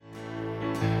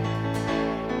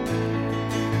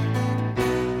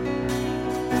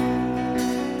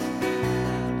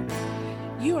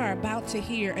about to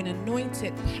hear an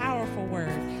anointed, powerful word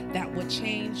that will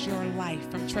change your life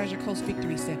from Treasure Coast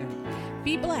Victory Center.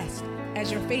 Be blessed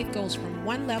as your faith goes from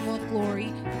one level of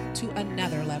glory to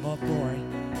another level of glory.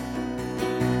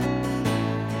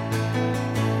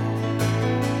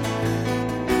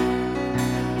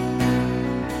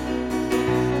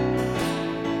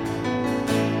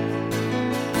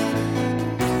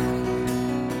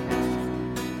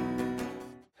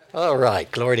 All right,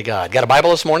 glory to God. Got a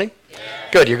Bible this morning? Yeah.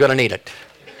 Good, you're going to need it.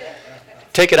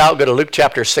 Take it out, go to Luke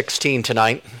chapter 16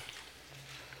 tonight.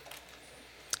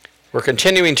 We're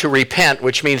continuing to repent,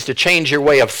 which means to change your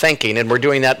way of thinking, and we're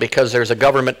doing that because there's a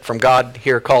government from God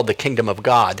here called the Kingdom of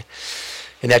God.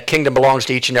 And that kingdom belongs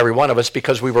to each and every one of us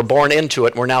because we were born into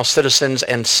it, and we're now citizens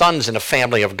and sons in a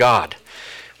family of God.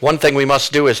 One thing we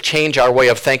must do is change our way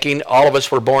of thinking. All of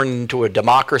us were born into a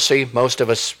democracy. Most of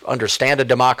us understand a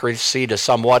democracy to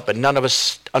somewhat, but none of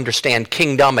us understand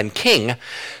kingdom and king.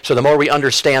 So the more we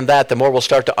understand that, the more we'll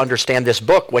start to understand this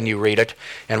book when you read it,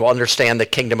 and we'll understand the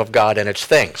kingdom of God and its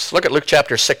things. Look at Luke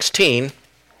chapter 16.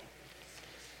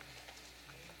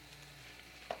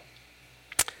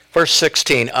 Verse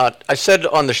 16. I said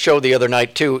on the show the other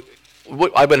night too,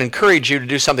 I would encourage you to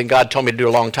do something God told me to do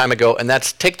a long time ago, and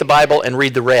that's take the Bible and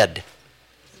read the red.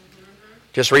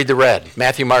 Just read the red.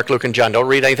 Matthew, Mark, Luke, and John. Don't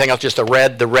read anything else, just the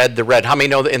red, the red, the red. How many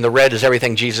know that in the red is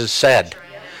everything Jesus said?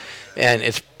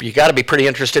 And you got to be pretty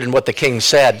interested in what the king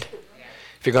said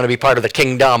if you're going to be part of the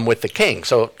kingdom with the king.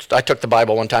 So I took the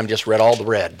Bible one time, just read all the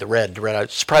red, the red, the red. I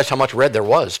was surprised how much red there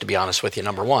was, to be honest with you,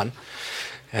 number one.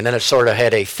 And then it sort of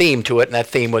had a theme to it, and that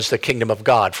theme was the kingdom of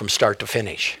God from start to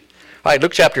finish. All right,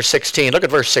 Luke chapter 16, look at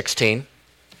verse 16.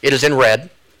 It is in red.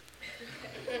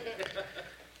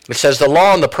 It says, the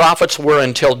law and the prophets were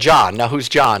until John. Now, who's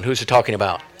John? Who's it talking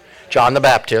about? John the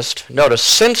Baptist. Notice,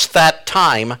 since that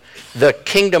time, the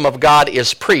kingdom of God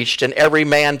is preached, and every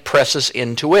man presses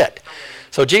into it.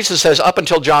 So Jesus says, up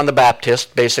until John the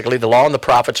Baptist, basically, the law and the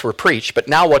prophets were preached. But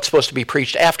now what's supposed to be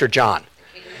preached after John?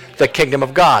 The kingdom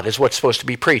of God is what's supposed to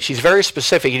be preached. He's very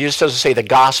specific. He just doesn't say the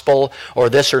gospel or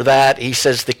this or that. He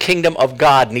says the kingdom of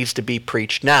God needs to be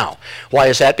preached now. Why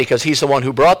is that? Because he's the one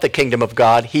who brought the kingdom of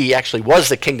God. He actually was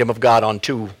the kingdom of God on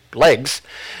two legs,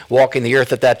 walking the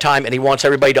earth at that time, and he wants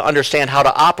everybody to understand how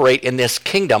to operate in this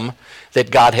kingdom that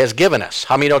God has given us.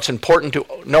 How many know it's important to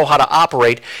know how to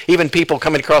operate? Even people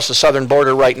coming across the southern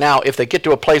border right now, if they get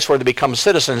to a place where they become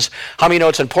citizens, how many know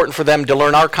it's important for them to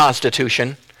learn our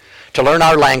Constitution, to learn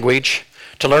our language,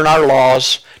 to learn our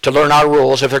laws, to learn our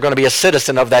rules if they're going to be a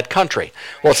citizen of that country?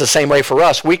 Well, it's the same way for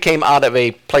us. We came out of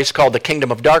a place called the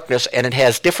Kingdom of Darkness, and it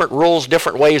has different rules,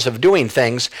 different ways of doing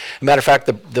things. As a matter of fact,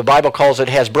 the Bible calls it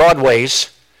has broad ways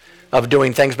of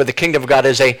doing things, but the kingdom of God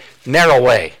is a narrow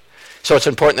way. So it's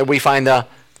important that we find the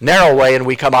narrow way and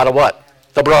we come out of what?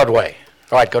 The broad way.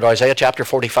 All right, go to Isaiah chapter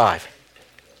 45.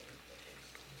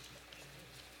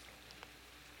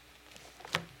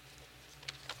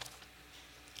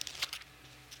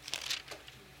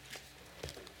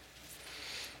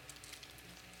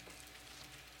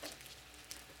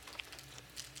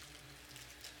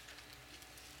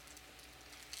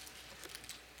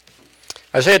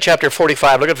 Isaiah chapter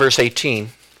 45, look at verse 18.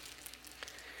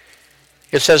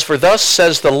 It says, for thus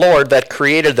says the Lord that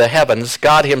created the heavens,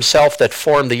 God himself that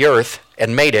formed the earth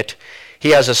and made it. He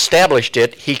has established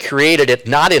it. He created it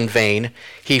not in vain.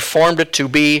 He formed it to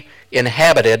be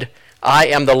inhabited. I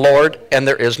am the Lord, and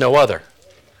there is no other.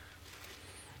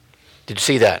 Did you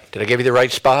see that? Did I give you the right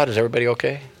spot? Is everybody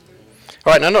okay?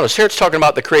 All right, now notice, here it's talking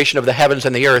about the creation of the heavens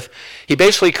and the earth. He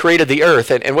basically created the earth,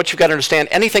 and what you've got to understand,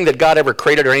 anything that God ever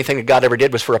created or anything that God ever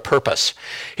did was for a purpose.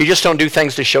 He just don't do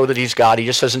things to show that he's God. He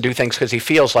just doesn't do things because he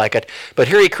feels like it. But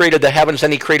here he created the heavens,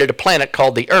 and he created a planet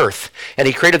called the earth. And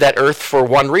he created that earth for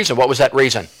one reason. What was that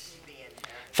reason?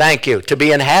 Thank you. To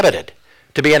be inhabited.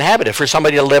 To be inhabited, for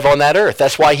somebody to live on that earth.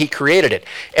 That's why he created it.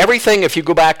 Everything, if you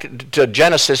go back to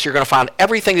Genesis, you're going to find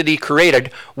everything that he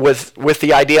created with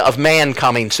the idea of man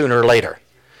coming sooner or later.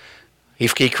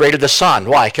 He created the sun.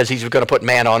 Why? Because he's going to put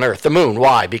man on earth. The moon.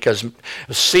 Why? Because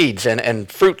seeds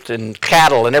and fruit and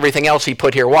cattle and everything else he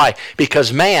put here. Why?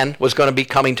 Because man was going to be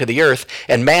coming to the earth,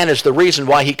 and man is the reason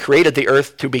why he created the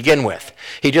earth to begin with.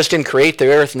 He just didn't create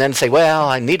the earth and then say, well,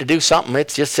 I need to do something.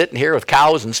 It's just sitting here with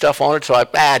cows and stuff on it, so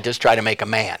I just try to make a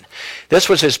man. This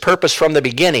was his purpose from the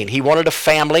beginning. He wanted a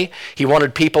family. He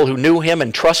wanted people who knew him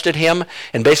and trusted him,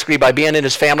 and basically by being in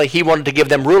his family, he wanted to give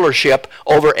them rulership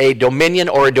over a dominion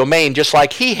or a domain just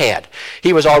like he had.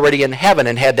 He was already in heaven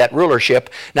and had that rulership.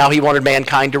 Now he wanted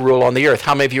mankind to rule on the earth.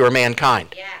 How many of you are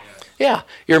mankind? Yeah. Yeah,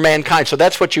 you're mankind. So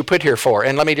that's what you put here for.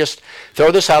 And let me just throw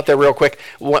this out there real quick.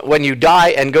 When you die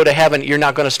and go to heaven, you're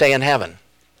not going to stay in heaven.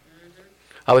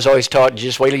 I was always taught,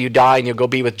 just wait till you die and you'll go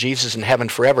be with Jesus in heaven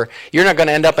forever. You're not going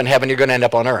to end up in heaven, you're going to end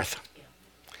up on earth.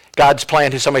 God's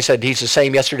plan, somebody said he's the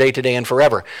same yesterday, today, and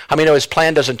forever. How many know his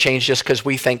plan doesn't change just because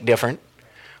we think different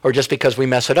or just because we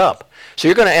mess it up? So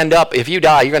you're going to end up, if you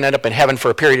die, you're going to end up in heaven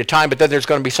for a period of time, but then there's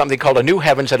going to be something called a new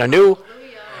heavens and a new,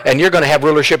 and you're going to have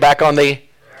rulership back on the,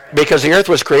 because the earth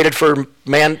was created for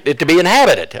man it to be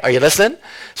inhabited. Are you listening?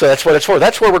 So that's what it's for.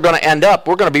 That's where we're going to end up.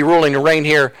 We're going to be ruling and reign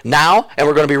here now, and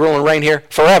we're going to be ruling and reign here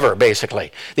forever,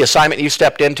 basically. The assignment you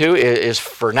stepped into is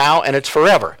for now, and it's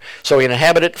forever. So he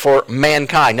inhabited for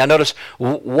mankind. Now notice,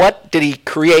 what did he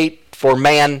create for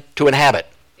man to inhabit?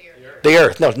 The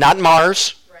earth. No, not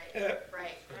Mars.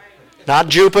 Not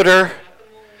Jupiter.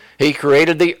 He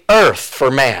created the earth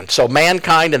for man. So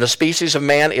mankind and the species of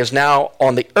man is now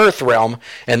on the earth realm,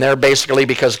 and they're basically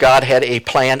because God had a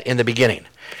plan in the beginning.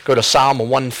 Go to Psalm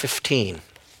 115.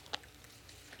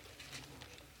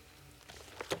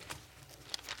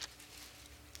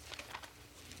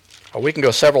 Well, we can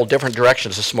go several different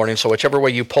directions this morning, so whichever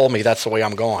way you pull me, that's the way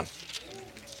I'm going.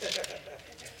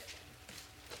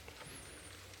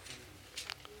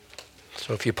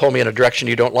 So if you pull me in a direction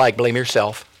you don't like, blame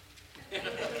yourself.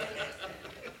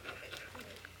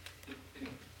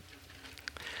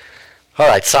 All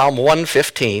right, Psalm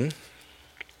 115.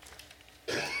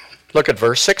 Look at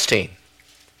verse 16.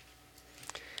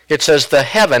 It says, the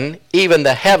heaven, even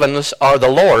the heavens are the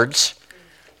Lord's,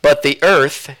 but the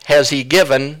earth has he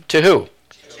given to who?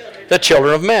 The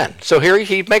children of men. So here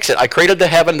he makes it. I created the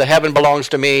heaven belongs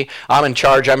to me. I'm in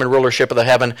charge, I'm in rulership of the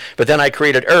heaven. But then I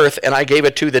created earth, and I gave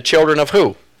it to the children of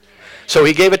who? So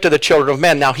he gave it to the children of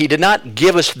men. Now, he did not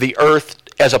give us the earth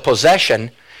as a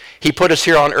possession. He put us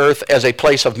here on earth as a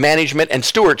place of management and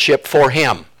stewardship for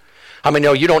him. How many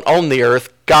know you don't own the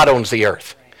earth? God owns the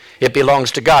earth. It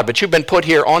belongs to God. But you've been put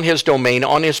here on his domain,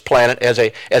 on his planet, as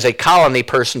a colony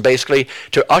person, basically,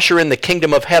 to usher in the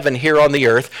kingdom of heaven here on the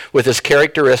earth with his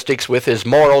characteristics, with his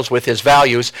morals, with his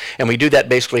values. And we do that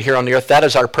basically here on the earth. That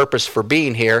is our purpose for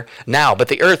being here now. But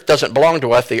the earth doesn't belong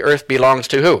to us. The earth belongs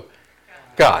to who?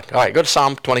 God. All right, go to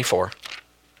Psalm 24.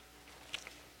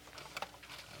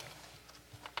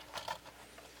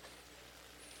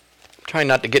 Trying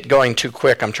not to get going too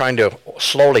quick. I'm trying to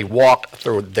slowly walk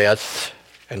through this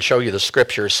and show you the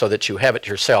scriptures so that you have it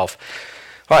yourself.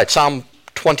 All right, Psalm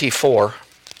 24.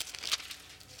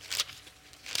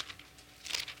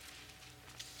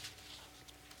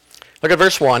 Look at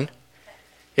verse 1.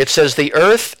 It says, the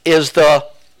earth is the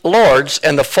Lord's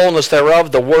and the fullness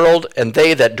thereof, the world and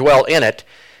they that dwell in it.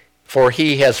 For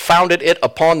he has founded it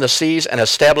upon the seas and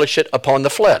established it upon the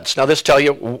floods. Now this tell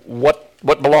you what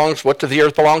does the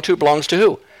earth belong to? It belongs to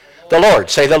who? The Lord.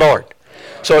 Say the Lord.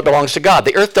 So it belongs to God.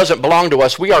 The earth doesn't belong to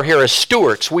us. We are here as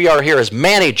stewards. We are here as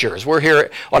managers. We're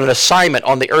here on an assignment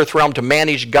on the earth realm to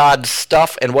manage God's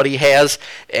stuff and what he has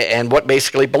and what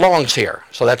basically belongs here.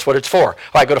 So that's what it's for. All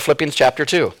right, go to Philippians chapter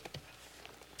 2.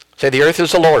 Say the earth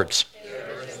is the Lord's.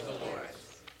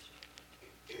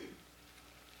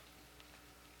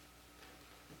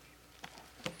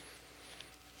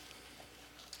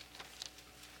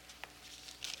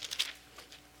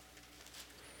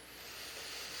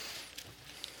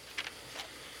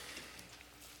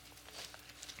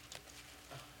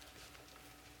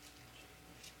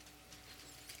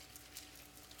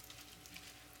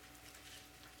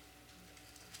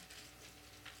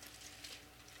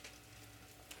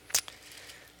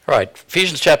 All right,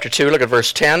 Ephesians chapter 2, look at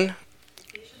verse 10.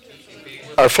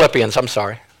 Or Philippians, I'm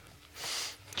sorry.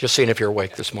 Just seeing if you're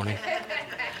awake this morning.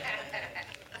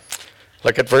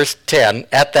 Look at verse 10.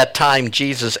 At that time,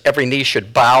 Jesus, every knee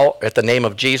should bow at the name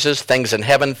of Jesus, things in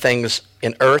heaven, things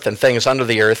in earth, and things under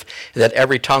the earth, and that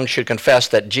every tongue should confess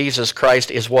that Jesus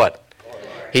Christ is what? Lord.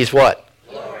 He's what?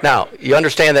 Lord. Now, you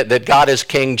understand that God is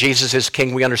king, Jesus is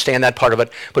king, we understand that part of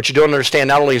it, but you don't understand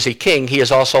not only is he king, he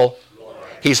is also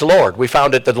He's Lord. We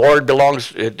found that the earth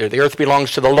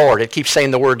belongs to the Lord. It keeps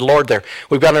saying the word Lord there.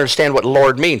 We've got to understand what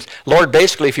Lord means. Lord,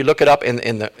 basically, if you look it up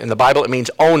in the Bible, it means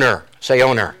owner. Say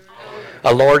owner.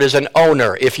 A Lord is an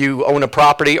owner. If you own a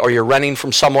property or you're renting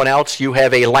from someone else, you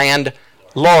have a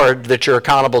landlord that you're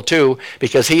accountable to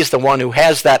because he's the one who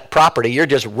has that property. You're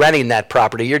just renting that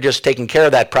property. You're just taking care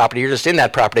of that property. You're just in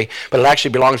that property. But it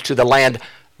actually belongs to the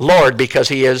landlord because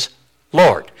he is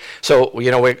Lord. So,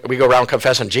 we go around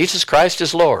confessing, Jesus Christ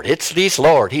is Lord. He's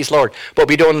Lord. He's Lord. But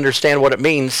we don't understand what it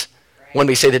means when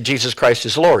we say that Jesus Christ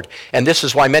is Lord. And this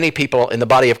is why many people in the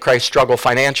body of Christ struggle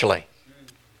financially.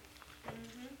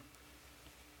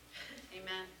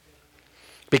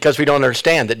 because we don't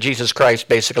understand that Jesus Christ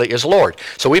basically is Lord.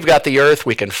 So we've got the earth,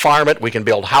 we can farm it, we can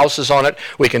build houses on it,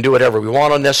 we can do whatever we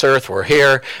want on this earth. We're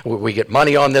here, we get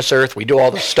money on this earth, we do all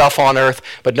the stuff on earth.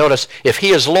 But notice, if he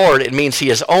is Lord, it means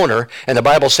he is owner, and the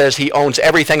Bible says he owns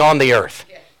everything on the earth.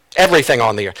 Everything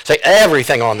on the earth. Say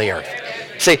everything on the earth.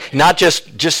 See, not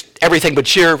just everything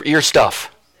but your stuff.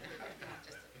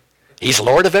 He's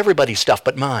Lord of everybody's stuff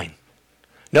but mine.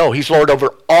 No, he's Lord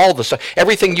over all the stuff.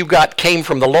 Everything you got came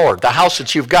from the Lord. The house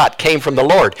that you've got came from the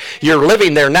Lord. You're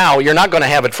living there now. You're not going to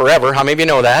have it forever. How many of you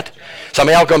know that?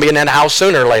 Somebody else is going to be in that house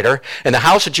sooner or later. And the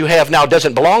house that you have now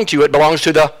doesn't belong to you. It belongs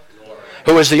to the Lord,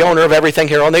 who is the owner of everything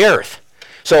here on the earth.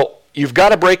 So you've got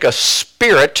to break a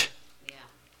spirit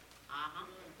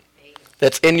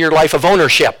that's in your life of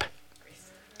ownership.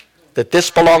 That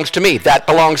this belongs to me, that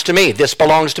belongs to me, this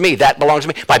belongs to me, that belongs to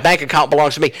me. My bank account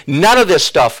belongs to me. None of this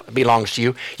stuff belongs to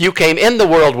you. You came in the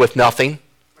world with nothing,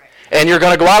 and you're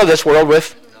going to go out of this world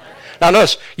with... Now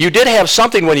notice, you did have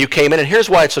something when you came in, and here's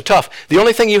why it's so tough. The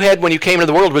only thing you had when you came into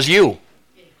the world was you.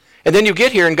 And then you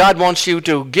get here, and God wants you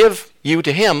to give you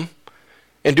to him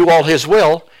and do all his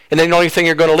will, and then the only thing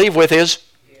you're going to leave with is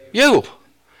you.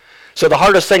 So the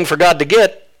hardest thing for God to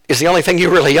get is the only thing you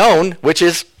really own, which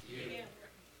is...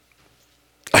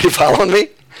 Are you following me?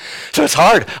 So it's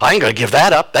hard. I ain't going to give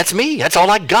that up. That's me. That's all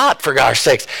I got, for gosh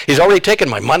sakes. He's already taken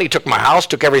my money, took my house,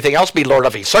 took everything else, be Lord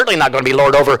of. He's certainly not going to be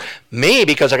Lord over me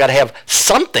because I got to have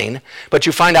something. But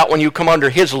you find out when you come under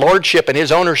his lordship and his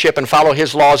ownership and follow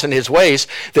his laws and his ways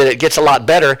that it gets a lot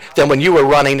better than when you were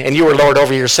running and you were Lord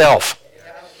over yourself.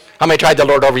 How many tried to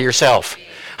Lord over yourself?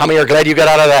 How many are glad you got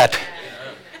out of that?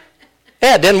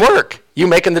 Yeah, it didn't work. You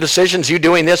making the decisions, you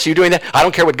doing this, you doing that. I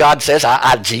don't care what God says.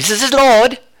 Jesus is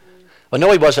Lord. Well,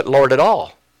 no, he wasn't Lord at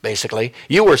all, basically.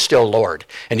 You were still Lord.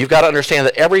 And you've got to understand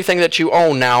that everything that you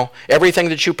own now, everything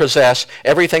that you possess,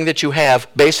 everything that you have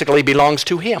basically belongs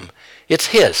to him. It's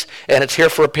his, and it's here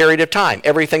for a period of time,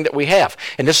 everything that we have.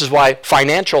 And this is why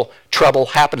financial trouble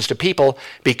happens to people,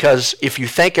 because if you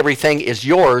think everything is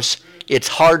yours, it's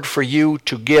hard for you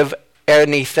to give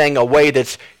anything away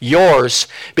that's yours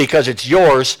because it's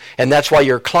yours, and that's why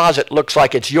your closet looks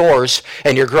like it's yours,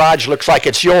 and your garage looks like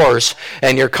it's yours,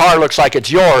 and your car looks like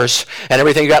it's yours, and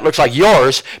everything you got looks like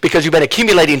yours because you've been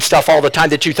accumulating stuff all the time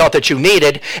that you thought that you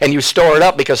needed, and you store it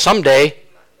up because someday,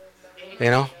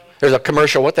 there's a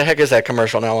commercial. What the heck is that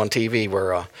commercial now on TV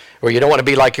where you don't want to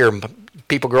be like your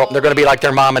people grow up and they're going to be like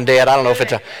their mom and dad. I don't know if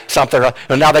it's something.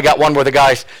 And now they got one where the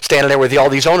guy's standing there with all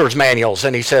these owner's manuals,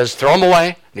 and he says, throw them away.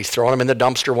 And he's throwing them in the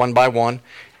dumpster one by one.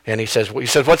 And he says,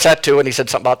 what's that to? And he said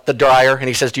something about the dryer. And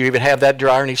he says, do you even have that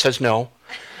dryer? And he says, no.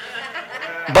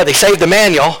 But they saved the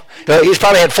manual. He's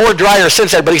probably had 4 dryers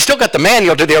since then, but he's still got the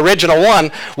manual to the original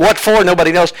one. What for?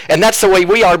 Nobody knows. And that's the way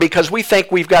we are because we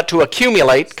think we've got to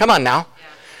accumulate. Come on now.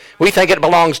 We think it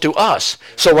belongs to us.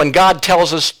 So when God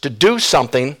tells us to do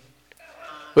something,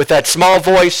 with that small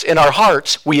voice in our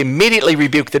hearts, we immediately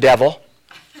rebuke the devil.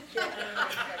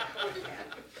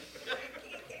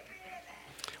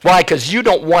 Why? Because you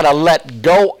don't want to let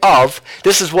go of.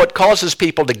 This is what causes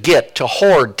people to get, to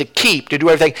hoard, to keep, to do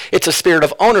everything. It's a spirit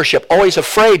of ownership, always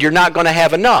afraid you're not going to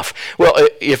have enough. Well,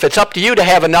 if it's up to you to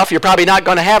have enough, you're probably not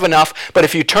going to have enough. But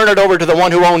if you turn it over to the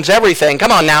one who owns everything,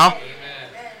 come on now.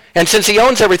 And since he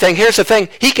owns everything, here's the thing.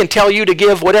 He can tell you to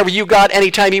give whatever you got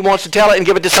anytime he wants to tell it and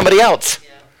give it to somebody else.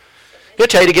 He'll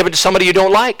tell you to give it to somebody you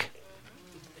don't like.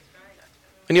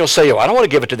 And you'll say, I don't want to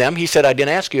give it to them. He said, I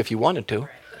didn't ask you if you wanted to.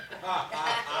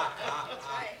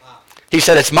 He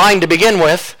said, it's mine to begin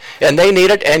with, and they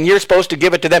need it, and you're supposed to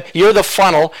give it to them. You're the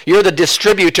funnel. You're the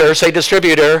distributor. Say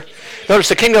distributor. Notice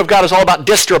the kingdom of God is all about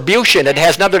distribution. It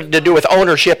has nothing to do with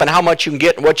ownership and how much you can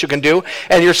get and what you can do.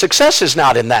 And your success is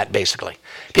not in that, basically.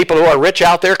 People who are rich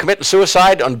out there committing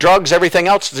suicide on drugs, everything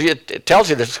else, it tells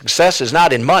you that success is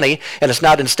not in money and it's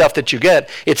not in stuff that you get.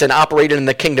 It's in operating in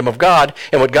the kingdom of God.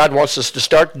 And what God wants us to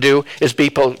start to do is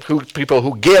people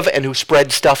who give and who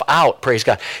spread stuff out. Praise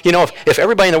God. If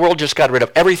everybody in the world just got rid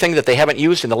of everything that they haven't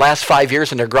used in the last 5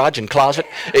 years in their garage and closet,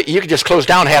 you could just close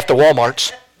down half the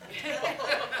Walmarts.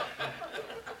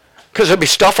 Because there'd be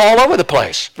stuff all over the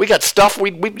place. We got stuff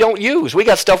we don't use. We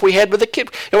got stuff we had with the kid.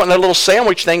 You know, that little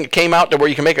sandwich thing that came out to where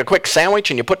you can make a quick sandwich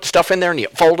and you put the stuff in there and you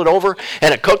fold it over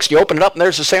and it cooks and you open it up and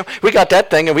there's the sandwich. We got that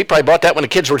thing and we probably bought that when the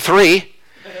kids were 3.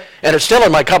 And it's still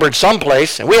in my cupboard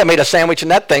someplace. And we haven't made a sandwich in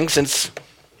that thing since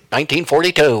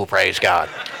 1942, praise God.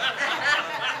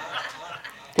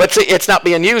 But see, it's not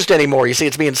being used anymore. You see,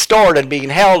 it's being stored and being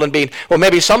held and being, well,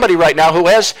 maybe somebody right now who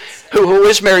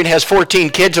is married and has 14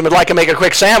 kids and would like to make a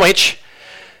quick sandwich,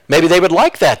 maybe they would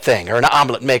like that thing, or an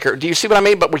omelet maker. Do you see what I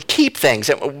mean? But we keep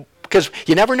things because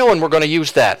you never know when we're going to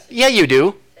use that. Yeah, you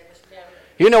do.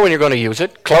 You know when you're going to use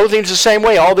it. Clothing's the same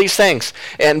way, all these things.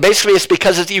 And basically it's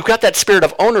because you've got that spirit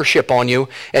of ownership on you,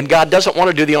 and God doesn't want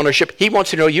to do the ownership. He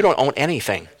wants you to know you don't own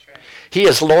anything. He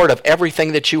is Lord of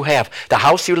everything that you have. The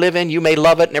house you live in, you may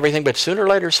love it and everything, but sooner or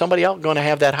later somebody else is going to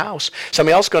have that house.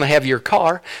 Somebody else is going to have your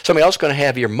car. Somebody else is going to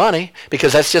have your money,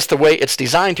 because that's just the way it's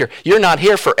designed here. You're not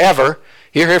here forever.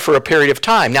 You're here for a period of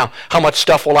time. Now, how much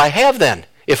stuff will I have then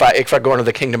if I go into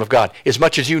the kingdom of God? As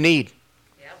much as you need.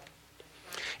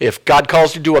 If God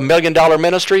calls you to do $1 million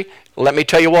ministry, let me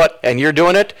tell you what, and you're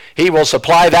doing it, he will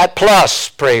supply that plus,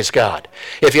 praise God.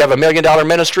 If you have $1 million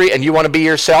ministry and you want to be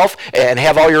yourself and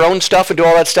have all your own stuff and do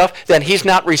all that stuff, then he's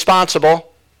not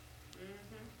responsible.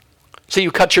 So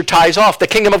you cut your ties off. The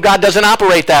kingdom of God doesn't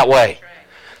operate that way.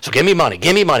 So give me money,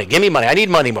 give me money, give me money. I need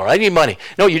money more. I need money.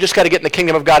 No, you just got to get in the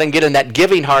kingdom of God and get in that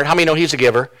giving heart. How many know he's a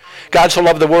giver? God so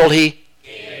loved the world, he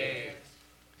gave.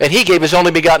 And he gave his only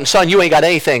begotten son. You ain't got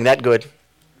anything that good.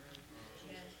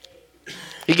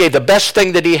 He gave the best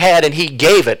thing that he had, and he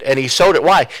gave it, and he sowed it.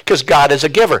 Why? Because God is a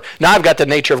giver. Now I've got the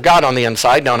nature of God on the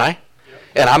inside, don't I? Yep.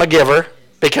 And I'm a giver,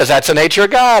 because that's the nature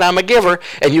of God. I'm a giver.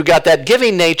 And you got that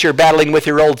giving nature battling with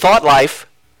your old thought life.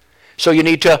 So you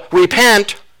need to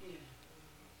repent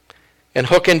and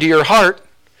hook into your heart.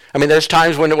 I mean, there's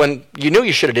times when you knew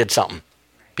you should have did something.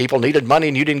 People needed money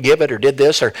and you didn't give it, or did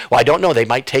this, or, well, I don't know, they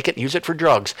might take it and use it for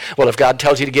drugs. Well, if God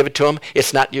tells you to give it to them,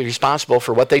 it's not you're responsible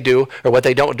for what they do or what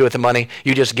they don't do with the money.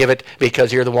 You just give it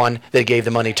because you're the one they gave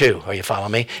the money to. Are you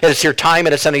following me? And it's your time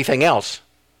and it's anything else.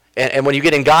 And when you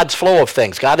get in God's flow of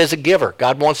things, God is a giver.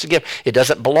 God wants to give. It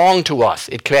doesn't belong to us.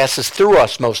 It passes through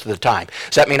us most of the time.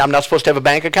 Does that mean I'm not supposed to have a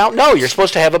bank account? No, you're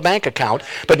supposed to have a bank account.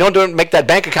 But don't make that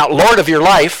bank account Lord of your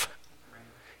life.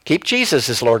 Keep Jesus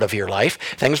as Lord of your life.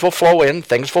 Things will flow in,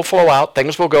 things will flow out,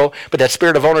 things will go, but that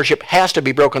spirit of ownership has to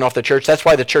be broken off the church. That's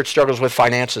why the church struggles with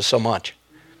finances so much.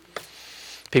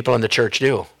 People in the church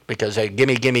do, because they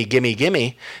gimme, gimme, gimme,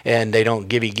 gimme, and they don't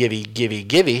givey, givey, givey,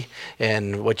 givey,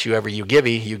 and whatever you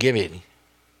givey, you givey.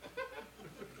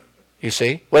 You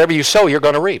see? Whatever you sow, you're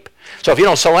going to reap. So if you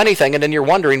don't sow anything, and then you're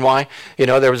wondering why,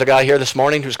 there was a guy here this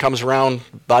morning who comes around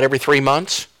about every 3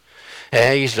 months.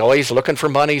 And he's always looking for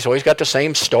money. He's always got the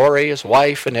same story. His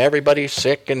wife and everybody's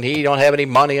sick, and he don't have any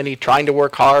money, and he's trying to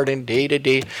work hard, and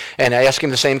And I ask him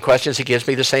the same questions. He gives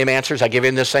me the same answers. I give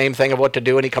him the same thing of what to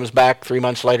do, and he comes back 3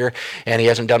 months later, and he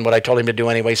hasn't done what I told him to do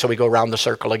anyway, so we go around the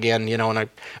circle again, and I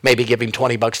maybe give him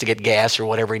 $20 to get gas or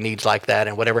whatever he needs like that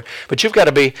and whatever. But you've got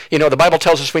to be, the Bible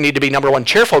tells us we need to be, number one,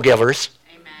 cheerful givers.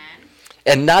 Amen.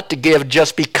 And not to give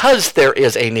just because there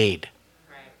is a need.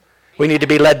 Right. We need to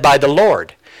be led by the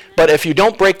Lord. But if you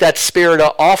don't break that spirit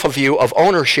off of you of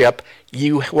ownership,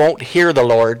 you won't hear the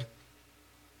Lord.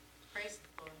 Praise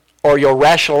the Lord. Or you'll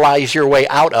rationalize your way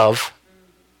out of.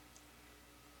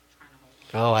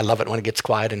 Oh, I love it when it gets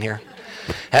quiet in here.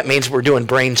 That means we're doing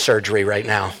brain surgery right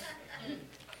now.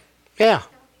 Yeah,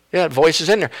 voice is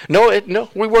in there. No,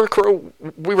 we were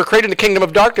created in the kingdom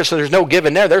of darkness, so there's no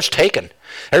giving there. There's taking.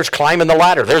 There's climbing the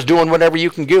ladder. There's doing whatever you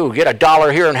can do. Get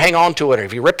 $1 here and hang on to it. Or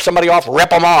if you rip somebody off,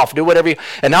 rip them off. Do whatever you...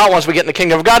 And now once we get in the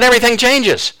kingdom of God, everything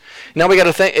changes. Now we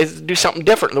got to do something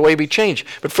different in the way we change.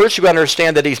 But first you've got to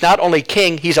understand that he's not only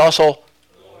king, he's also Lord.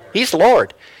 He's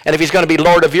Lord. And if he's going to be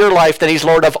Lord of your life, then he's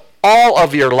Lord of all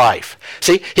of your life.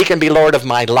 See, he can be Lord of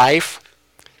my life,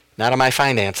 not of my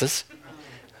finances.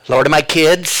 Lord of my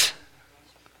kids.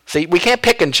 See, we can't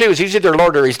pick and choose. He's either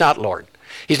Lord or he's not Lord.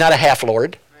 He's not a half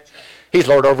Lord. He's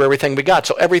Lord over everything we got.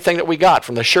 So everything that we got,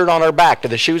 from the shirt on our back to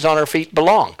the shoes on our feet,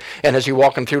 belong. And as you're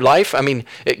walking through life,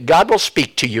 God will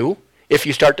speak to you if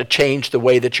you start to change the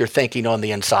way that you're thinking on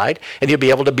the inside. And you'll be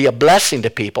able to be a blessing to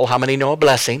people. How many know a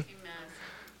blessing?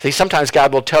 See, sometimes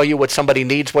God will tell you what somebody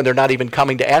needs when they're not even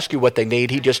coming to ask you what they need.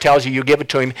 He just tells you, you give it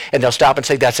to him, and they'll stop and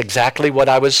say, that's exactly what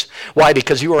I was. Why?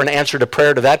 Because you were an answer to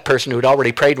prayer to that person who'd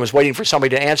already prayed and was waiting for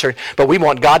somebody to answer it. But we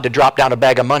want God to drop down a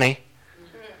bag of money.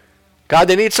 God,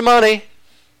 they need some money.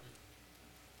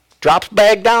 Drops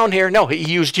bag down here. No, he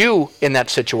used you in that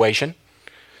situation.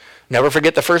 Never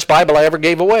forget the first Bible I ever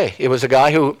gave away. It was a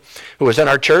guy who was in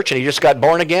our church, and he just got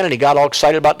born again, and he got all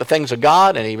excited about the things of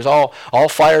God, and he was all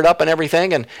fired up and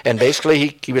everything, and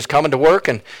basically he was coming to work,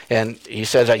 and he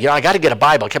says, I got to get a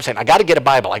Bible. I kept saying, I got to get a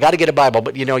Bible.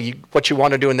 But what you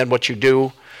want to do and then what you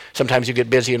do, sometimes you get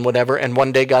busy and whatever, and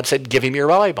one day God said, give him your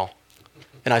Bible.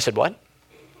 And I said, what?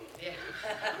 He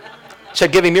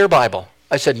said, give him your Bible.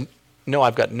 I said, no,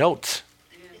 I've got notes,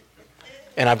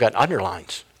 and I've got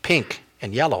underlines, pink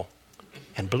and yellow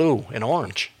and blue and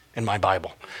orange in my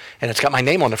Bible. And it's got my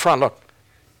name on the front. Look,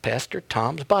 Pastor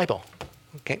Tom's Bible.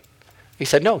 Okay. He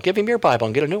said, no, give him your Bible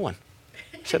and get a new one.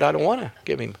 I said, I don't want to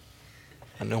give him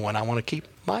a new one. I want to keep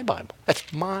my Bible.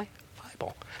 That's my Bible.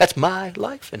 Bible. That's my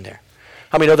life in there.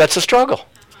 How many know that's a struggle?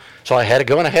 So I had to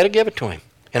go and I had to give it to him.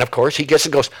 And of course, he gets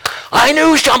and goes, I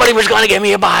knew somebody was going to give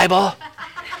me a Bible.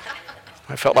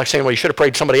 I felt like saying, well, you should have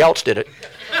prayed somebody else did it.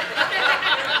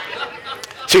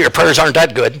 So your prayers aren't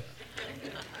that good.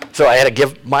 So I had to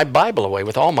give my Bible away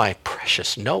with all my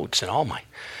precious notes and all my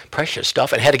precious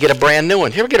stuff, and had to get a brand new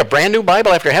one. You ever get a brand new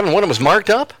Bible after having one that was marked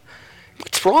up?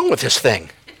 What's wrong with this thing?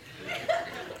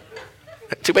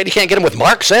 Too bad you can't get them with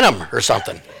marks in them or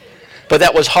something. But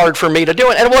that was hard for me to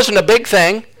do. And it wasn't a big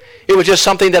thing. It was just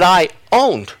something that I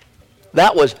owned.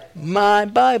 That was my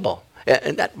Bible.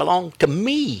 And that belonged to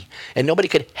me. And nobody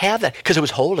could have that because it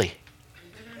was holy.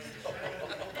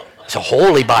 It's a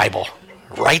holy Bible.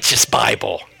 Righteous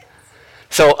Bible.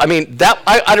 So, I mean,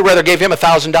 I'd rather give him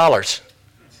 $1,000.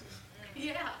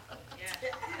 Yeah.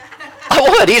 I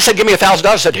would. He said, give me $1,000.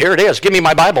 I said, here it is. Give me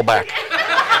my Bible back.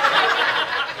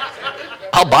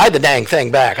 I'll buy the dang thing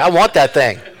back. I want that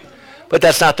thing. But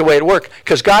that's not the way it works.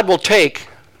 Because God will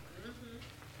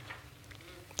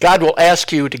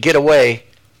ask you to give away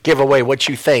what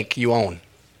you think you own.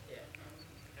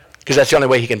 Because that's the only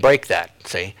way he can break that,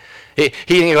 see? He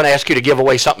ain't going to ask you to give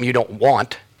away something you don't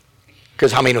want.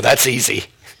 Because how many know that's easy?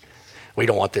 We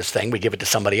don't want this thing. We give it to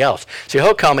somebody else. So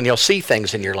he'll come and he'll see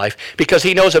things in your life because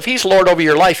he knows if he's Lord over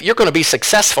your life, you're going to be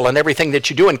successful in everything that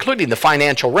you do, including the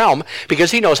financial realm,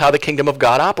 because he knows how the kingdom of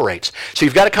God operates. So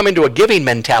you've got to come into a giving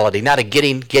mentality, not a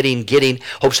getting,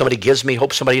 hope somebody gives me,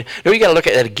 hope somebody... No, you got to look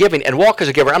at a giving and walk as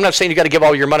a giver. I'm not saying you got to give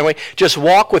all your money away. Just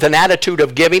walk with an attitude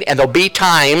of giving, and there'll be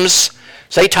times...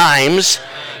 Say times.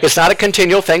 It's not a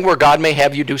continual thing where God may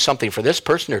have you do something for this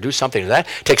person or do something for that.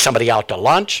 Take somebody out to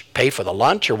lunch, pay for the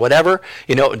lunch or whatever.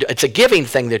 You know, it's a giving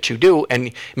thing that you do,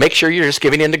 and make sure you're just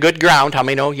giving into good ground. How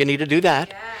many know you need to do that?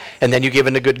 Yes. And then you give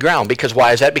into good ground. Because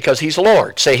why is that? Because he's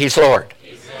Lord. Say he's Lord.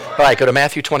 He's Lord. All right, go to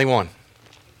Matthew 21.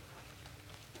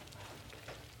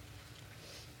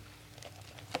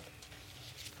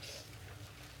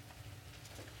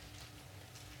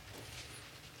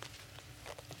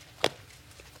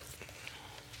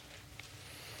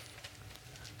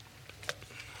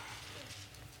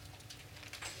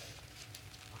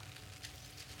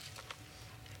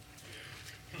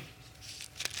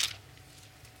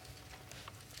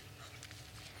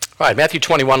 All right, Matthew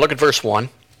 21, look at verse 1.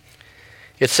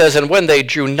 It says, And when they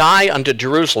drew nigh unto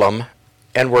Jerusalem,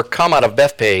 and were come out of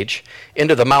Bethphage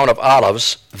into the Mount of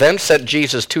Olives, then sent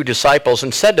Jesus 2 disciples,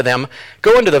 and said to them,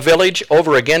 Go into the village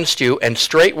over against you, and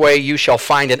straightway you shall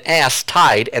find an ass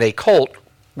tied, and a colt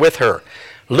with her.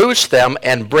 Loose them,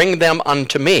 and bring them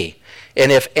unto me.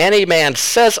 And if any man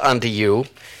says unto you,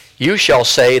 you shall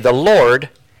say, The Lord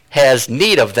has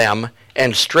need of them,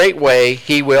 and straightway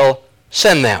he will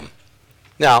send them.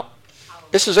 Now,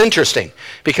 this is interesting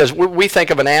because we think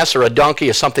of an ass or a donkey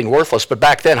as something worthless, but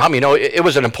back then, how many know it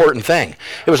was an important thing?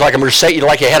 It was like a Mercedes,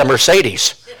 like you had a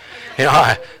Mercedes. You know,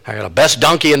 I got the best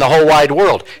donkey in the whole wide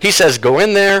world. He says, go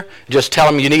in there, just tell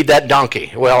them you need that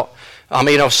donkey. Well, I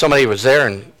mean, if somebody was there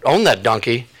and owned that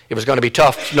donkey, it was going to be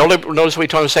tough. Notice what he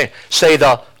told him to say. Say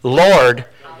the Lord.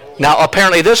 Now,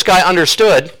 apparently this guy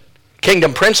understood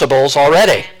kingdom principles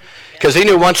already. Because he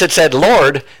knew once it said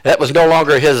Lord, that was no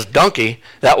longer his donkey.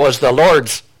 That was the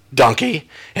Lord's donkey.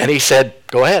 And he said,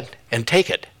 go ahead and take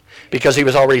it. Because he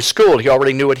was already schooled. He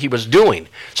already knew what he was doing.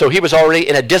 So he was already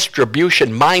in a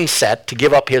distribution mindset to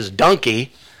give up his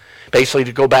donkey, basically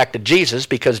to go back to Jesus,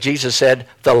 because Jesus said,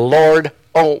 the Lord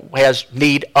has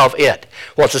need of it.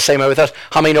 Well, it's the same way with us.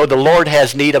 How many know the Lord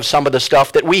has need of some of the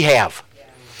stuff that we have?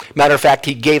 Matter of fact,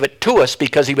 he gave it to us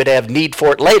because he would have need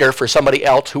for it later for somebody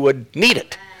else who would need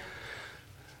it.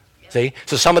 See?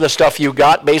 So some of the stuff you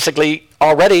got basically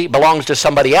already belongs to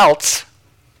somebody else.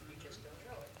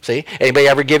 See? Anybody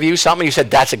ever give you something you said,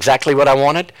 that's exactly what I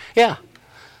wanted? Yeah.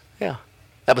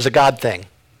 That was a God thing.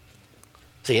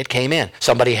 See, it came in.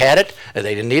 Somebody had it, and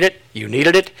they didn't need it. You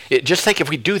needed it. Just think if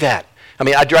we do that. I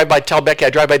mean, tell Becky, I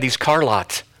drive by these car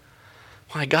lots.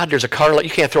 My God, there's a car lot. You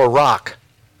can't throw a rock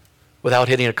without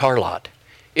hitting a car lot.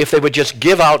 If they would just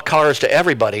give out cars to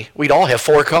everybody, we'd all have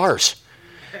 4 cars.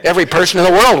 Every person in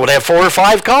the world would have 4 or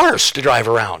 5 cars to drive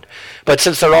around. But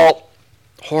since they're all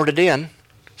hoarded in,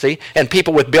 see, and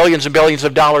people with billions and billions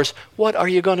of dollars, what are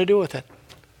you going to do with it?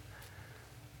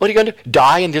 What are you going to do?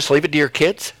 Die and just leave it to your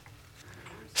kids?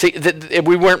 See,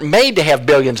 we weren't made to have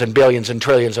billions and billions and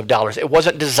trillions of dollars. It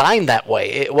wasn't designed that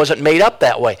way. It wasn't made up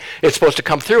that way. It's supposed to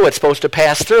come through. It's supposed to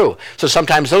pass through. So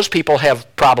sometimes those people have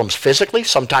problems physically,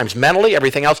 sometimes mentally,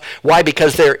 everything else. Why?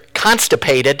 Because they're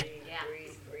constipated.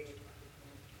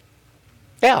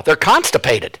 Yeah, they're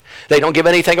constipated. They don't give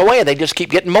anything away, and they just keep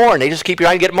getting more, and they just keep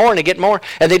trying to get more, and they get more,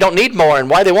 and they don't need more, and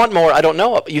why they want more, I don't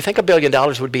know. You think $1 billion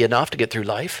would be enough to get through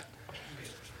life?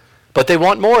 But they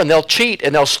want more, and they'll cheat,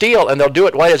 and they'll steal, and they'll do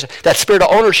it. Why is that spirit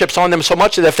of ownership's on them so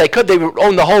much that if they could, they would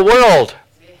own the whole world.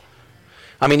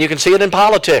 I mean, you can see it in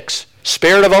politics.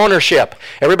 Spirit of ownership.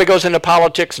 Everybody goes into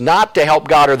politics not to help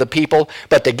God or the people,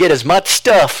 but to get as much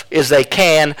stuff as they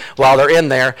can while they're in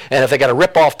there. And if they got to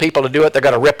rip off people to do it, they're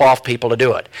going to rip off people to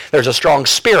do it. There's a strong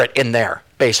spirit in there,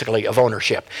 basically, of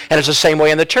ownership. And it's the same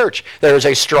way in the church. There is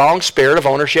a strong spirit of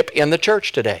ownership in the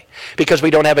church today. Because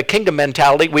we don't have a kingdom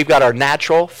mentality, we've got our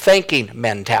natural thinking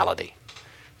mentality.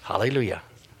 Hallelujah.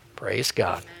 Praise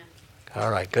God. All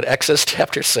right, good. Exodus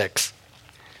chapter 6.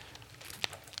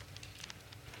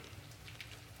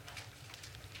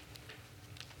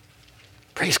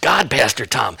 Praise God, Pastor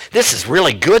Tom. This is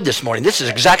really good this morning. This is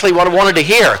exactly what I wanted to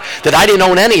hear, that I didn't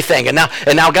own anything, and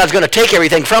now God's going to take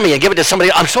everything from me and give it to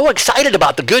somebody. I'm so excited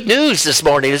about the good news this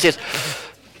morning. It's just,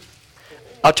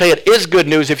 I'll tell you, it is good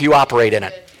news if you operate in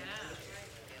it.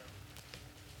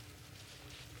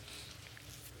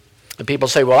 And people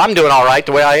say, well, I'm doing all right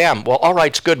the way I am. Well, all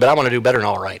right's good, but I want to do better than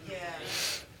all right.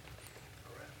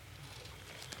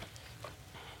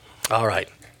 All right.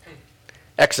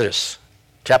 Exodus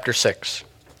chapter 6.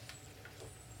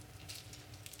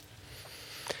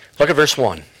 Look at verse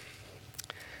 1.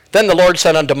 Then the Lord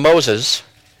said unto Moses,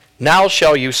 now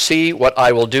shall you see what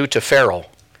I will do to Pharaoh.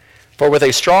 For with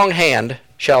a strong hand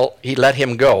shall he let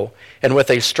him go, and with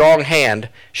a strong hand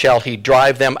shall he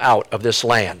drive them out of this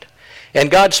land. And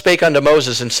God spake unto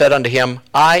Moses and said unto him,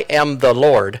 I am the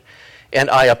Lord, and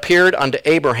I appeared unto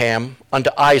Abraham, unto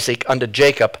Isaac, unto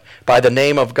Jacob, by the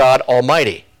name of God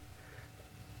Almighty.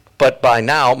 But by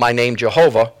now my name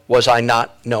Jehovah was I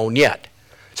not known yet.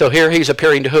 So here he's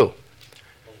appearing to who?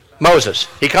 Moses.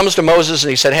 He comes to Moses and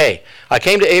he said, hey, I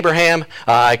came to Abraham,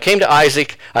 I came to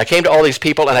Isaac, I came to all these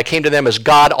people, and I came to them as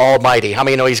God Almighty. How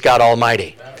many know he's God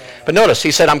Almighty? But notice,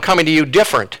 he said, I'm coming to you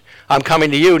different. I'm coming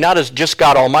to you not as just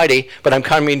God Almighty, but I'm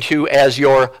coming to you as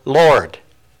your Lord.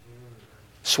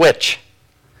 Switch.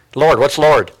 Lord, what's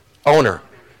Lord? Owner.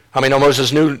 How many know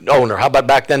Moses knew owner? How about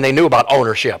back then they knew about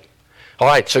ownership? All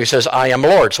right, so he says, I am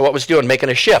Lord. So what was he doing? Making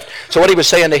a shift. So what he was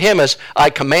saying to him is, I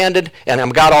commanded, and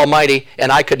I'm God Almighty,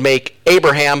 and I could make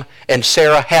Abraham and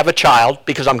Sarah have a child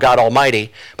because I'm God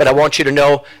Almighty. But I want you to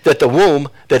know that the womb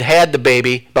that had the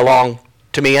baby belonged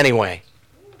to me anyway.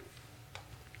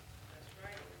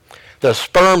 The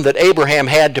sperm that Abraham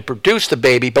had to produce the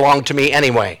baby belonged to me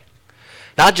anyway.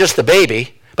 Not just the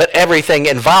baby, but everything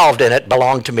involved in it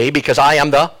belonged to me because I'm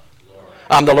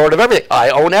the Lord of everything. I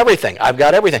own everything. I've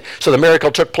got everything. So the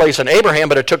miracle took place in Abraham,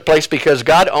 but it took place because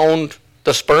God owned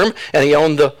the sperm and he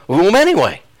owned the womb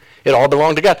anyway. It all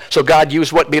belonged to God. So God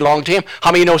used what belonged to him.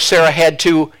 How many know Sarah had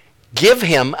to give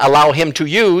him, allow him to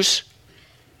use,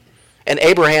 and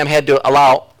Abraham had to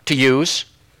allow to use?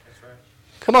 That's right.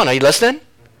 Come on, are you listening?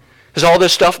 Because all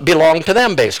this stuff belonged to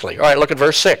them, basically. All right, look at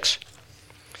verse 6.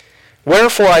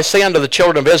 Wherefore I say unto the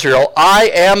children of Israel,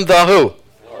 I am the who?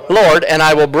 Lord, and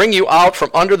I will bring you out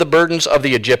from under the burdens of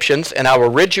the Egyptians, and I will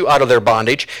rid you out of their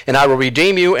bondage, and I will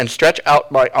redeem you and stretch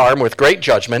out my arm with great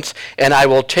judgments, and I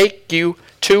will take you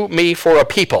to me for a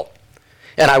people.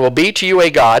 And I will be to you a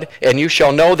God, and you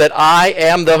shall know that I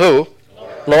am the who?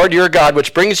 Lord your God,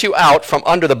 which brings you out from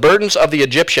under the burdens of the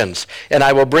Egyptians, and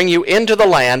I will bring you into the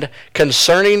land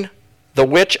concerning the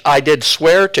which I did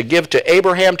swear to give to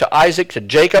Abraham, to Isaac, to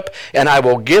Jacob, and I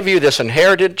will give you this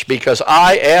inheritance because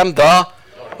I am the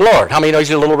Lord. How many know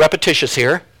he's a little repetitious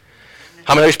here?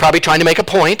 How many know he's probably trying to make a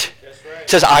point? He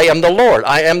says, I am the Lord.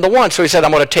 I am the one. So he said,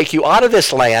 I'm going to take you out of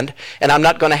this land, and I'm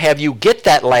not going to have you get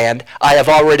that land. I have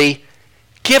already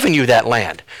given you that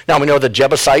land. Now we know the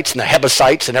Jebusites and the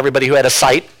Hebusites and everybody who had a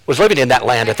site was living in that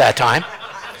land at that time.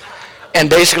 And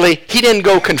basically, he didn't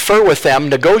go confer with them,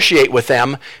 negotiate with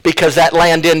them, because that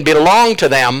land didn't belong to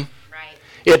them. Right.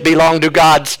 It belonged to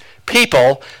God's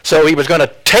people, so he was going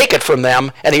to take it from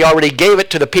them, and he already gave it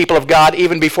to the people of God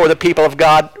even before the people of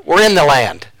God were in the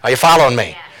land. Are you following me?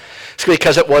 Yeah. It's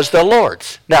because it was the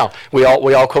Lord's. Now, we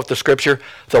all quote the scripture,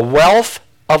 the wealth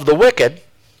of the wicked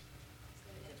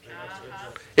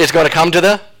is going to come to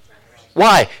the...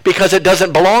 Why? Because it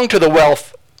doesn't belong to the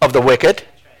wealth of the wicked.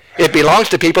 It belongs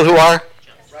to people who are...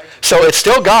 So it's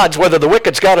still God's whether the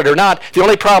wicked's got it or not. The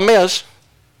only problem is,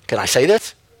 can I say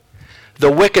this?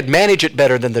 The wicked manage it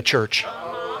better than the church.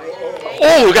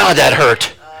 Oh, God, that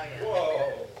hurt.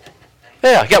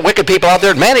 Yeah, you got wicked people out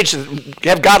there that manage,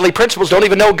 have godly principles, don't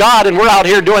even know God, and we're out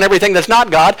here doing everything that's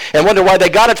not God and wonder why they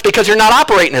got it. It's because you're not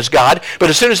operating as God. But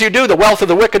as soon as you do, the wealth of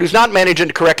the wicked who's not managing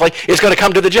it correctly is going to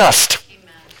come to the just.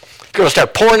 He's going to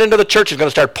start pouring into the church. He's going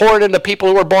to start pouring into people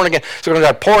who are born again. He's going to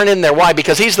start pouring in there. Why?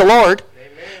 Because he's the Lord.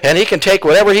 Amen. And he can take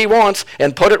whatever he wants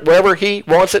and put it wherever he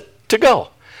wants it to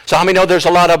go. So how many know there's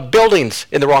a lot of buildings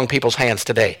in the wrong people's hands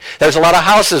today? There's a lot of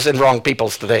houses in wrong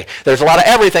people's today. There's a lot of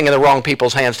everything in the wrong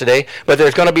people's hands today. But there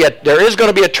is going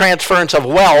to be a transference of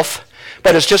wealth,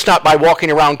 but it's just not by walking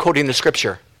around quoting the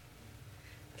scripture.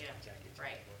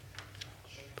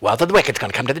 The wealth of the wicked is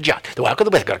going to come to the just. The wealth of the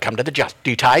wicked is going to come to the just.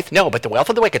 Do you tithe? No, but the wealth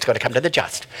of the wicked is going to come to the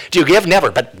just. Do you give? Never,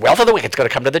 but wealth of the wicked is going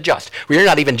to come to the just. Well, you're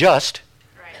not even just.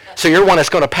 So you're one that's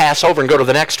going to pass over and go to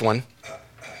the next one.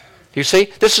 You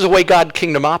see? This is the way God's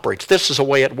kingdom operates. This is the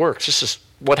way it works. This is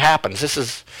what happens.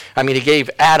 He gave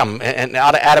Adam, and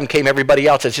out of Adam came everybody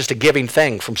else. It's just a giving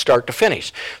thing from start to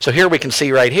finish. So here we can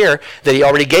see right here that he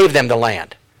already gave them the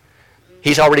land.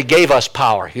 He's already gave us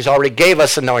power. He's already gave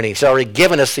us anointing. He's already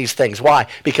given us these things. Why?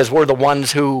 Because we're the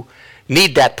ones who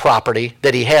need that property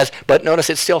that he has. But notice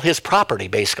it's still his property,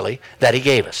 basically, that he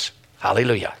gave us.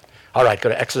 Hallelujah. All right, go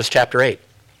to Exodus chapter 8.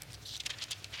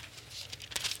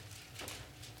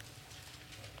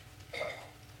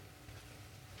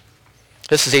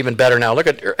 This is even better now. Look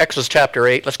at Exodus chapter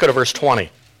 8. Let's go to verse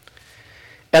 20.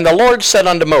 And the Lord said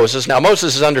unto Moses, now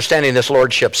Moses is understanding this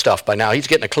lordship stuff by now. He's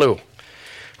getting a clue.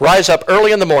 Rise up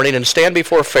early in the morning and stand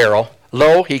before Pharaoh.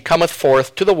 Lo, he cometh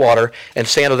forth to the water, and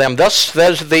say unto them, thus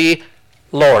says the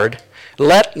Lord,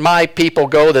 let my people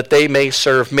go that they may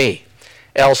serve me.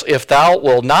 Else if thou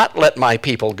wilt not let my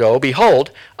people go, behold,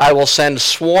 I will send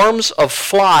swarms of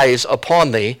flies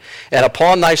upon thee, and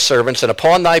upon thy servants, and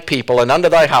upon thy people, and unto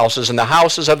thy houses, and the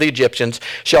houses of the Egyptians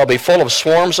shall be full of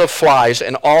swarms of flies,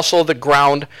 and also the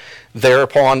ground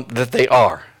thereupon that they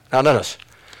are. Now notice,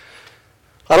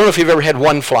 I don't know if you've ever had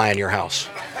one fly in your house.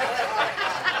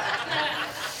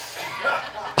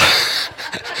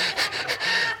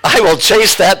 I will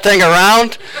chase that thing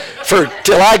around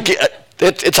till I get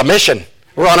it. It's a mission.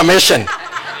 We're on a mission.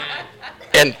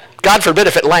 And God forbid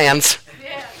if it lands.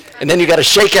 And then you got to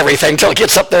shake everything till it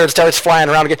gets up there and starts flying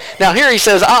around again. Now here he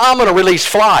says, I'm going to release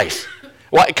flies.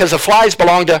 Why? Because the flies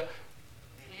belong to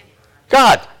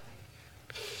God.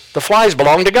 The flies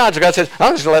belong to God. So God says,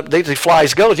 I'm just going to let these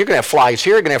flies go. You're going to have flies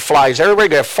here. You're going to have flies everywhere. You're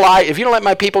going to have flies. If you don't let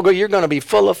my people go, you're going to be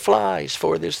full of flies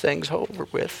before this thing's over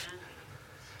with.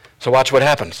 So watch what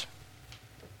happens.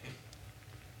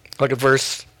 Look at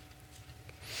verse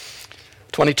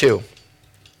 22.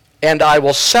 And I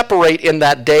will separate in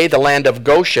that day the land of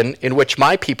Goshen in which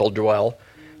my people dwell,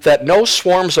 that no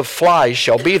swarms of flies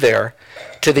shall be there,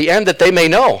 to the end that they may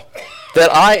know that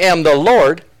I am the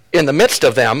Lord in the midst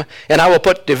of them, and I will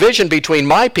put division between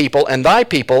my people and thy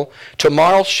people.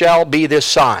 Tomorrow shall be this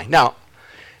sign. Now,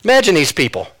 imagine these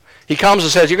people. He comes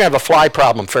and says, you're going to have a fly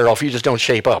problem, Pharaoh, if you just don't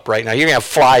shape up right now. You're going to have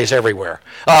flies everywhere.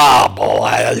 Oh, boy.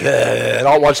 And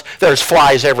all at once, there's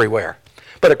flies everywhere.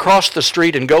 But across the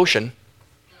street in Goshen,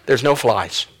 there's no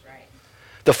flies.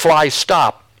 The flies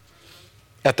stop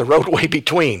at the roadway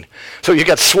between. So you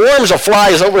got swarms of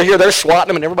flies over here. They're swatting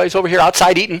them, and everybody's over here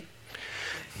outside eating.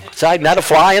 Outside, not a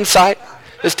fly inside.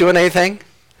 Just doing anything.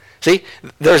 See,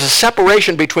 there's a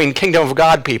separation between kingdom of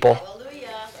God people.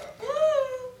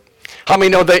 How many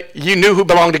know that you knew who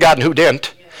belonged to God and who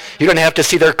didn't? You didn't have to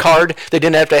see their card. They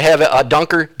didn't have to have a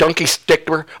donkey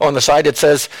sticker on the side that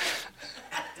says,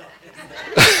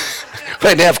 they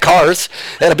didn't have cars.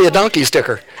 That'd be a donkey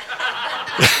sticker.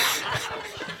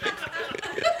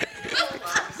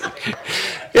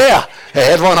 Yeah, they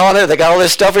had one on it. They got all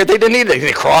this stuff here. They didn't need it.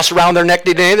 They crossed around their neck.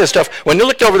 They didn't need this stuff. When you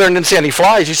looked over there and didn't see any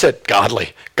flies, you said,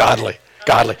 godly, godly,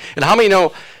 godly. And how many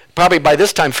know, probably by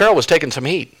this time, Pharaoh was taking some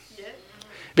heat?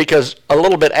 Because a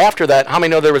little bit after that, how many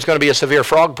know there was going to be a severe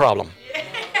frog problem?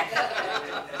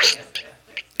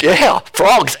 Yeah,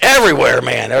 frogs everywhere,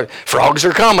 man. Frogs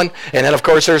are coming. And then, of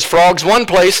course, there's frogs one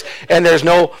place, and there's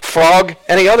no frog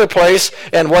any other place.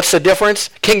 And what's the difference?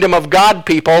 Kingdom of God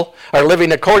people are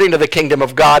living according to the kingdom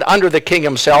of God, under the king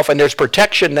himself, and there's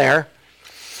protection there.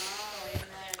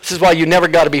 This is why you never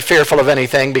got to be fearful of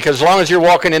anything, because as long as you're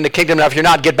walking in the kingdom, now if you're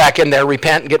not, get back in there,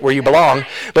 repent, and get where you belong.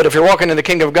 But if you're walking in the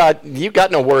kingdom of God, you got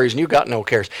no worries and you got no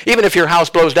cares. Even if your house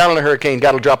blows down in a hurricane,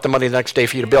 God will drop the money the next day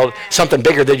for you to build something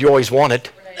bigger than you always wanted.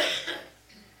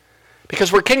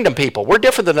 Because we're kingdom people. We're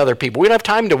different than other people. We don't have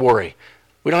time to worry.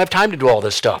 We don't have time to do all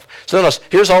this stuff. So notice,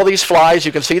 here's all these flies.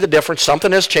 You can see the difference.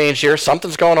 Something has changed here.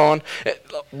 Something's going on.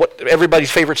 What everybody's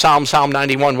favorite Psalm, Psalm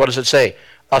 91, what does it say?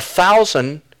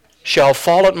 1,000 shall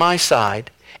fall at my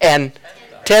side, and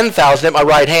 10,000 at my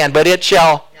right hand, but it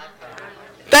shall.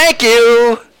 Thank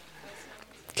you.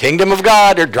 Kingdom of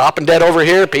God. They're dropping dead over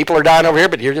here. People are dying over here,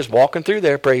 but you're just walking through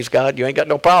there. Praise God. You ain't got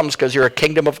no problems because you're a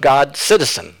kingdom of God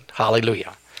citizen.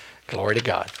 Hallelujah. Glory to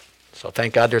God. So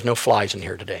thank God there's no flies in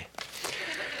here today.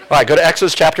 All right, go to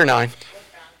Exodus chapter 9.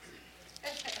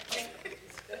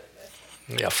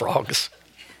 Yeah, frogs.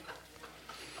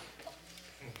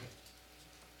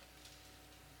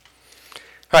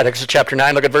 All right, Exodus chapter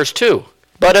 9, look at verse 2.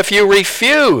 But if you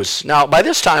refuse, now by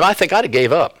this time I think I'd have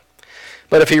gave up.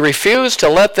 But if you refuse to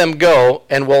let them go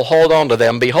and will hold on to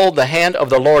them, behold, the hand of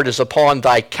the Lord is upon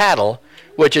thy cattle,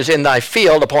 which is in thy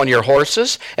field, upon your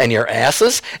horses and your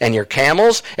asses and your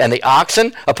camels and the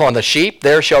oxen, upon the sheep.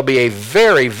 There shall be a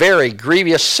very, very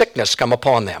grievous sickness come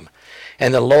upon them.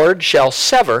 And the Lord shall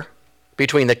sever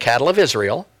between the cattle of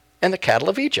Israel and the cattle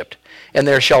of Egypt. And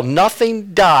there shall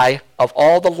nothing die of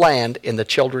all the land in the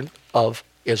children of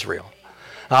Israel.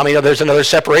 I mean, there's another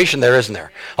separation there, isn't there?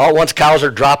 All at once cows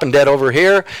are dropping dead over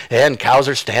here, and cows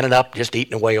are standing up just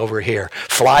eating away over here.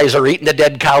 Flies are eating the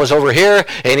dead cows over here.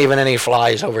 Ain't even any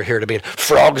flies over here to be.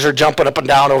 Frogs are jumping up and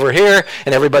down over here,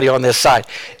 and everybody on this side.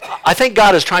 I think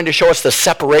God is trying to show us the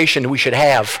separation we should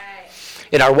have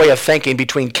in our way of thinking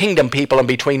between kingdom people and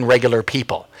between regular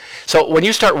people. So when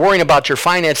you start worrying about your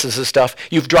finances and stuff,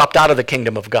 you've dropped out of the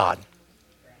kingdom of God.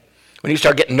 When you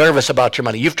start getting nervous about your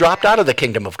money, you've dropped out of the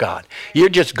kingdom of God. You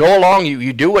just go along,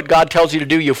 you do what God tells you to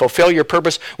do, you fulfill your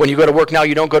purpose. When you go to work now,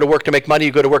 you don't go to work to make money,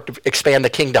 you go to work to expand the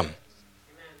kingdom. Amen.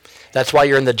 That's why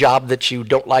you're in the job that you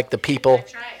don't like the people.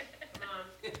 That's right. Come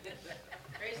on.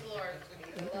 Praise the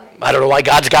Lord. I don't know why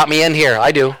God's got me in here.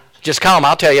 I do. Just come,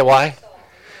 I'll tell you why.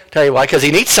 Tell you why, because he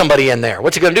needs somebody in there.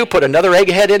 What's he going to do, put another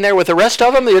egghead in there with the rest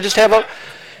of them? You'll just have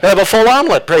a full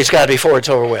omelet, praise God, before it's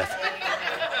over with.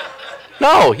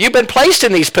 No, you've been placed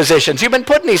in these positions. You've been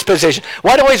put in these positions.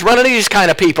 Why do I always run into these kind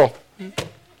of people?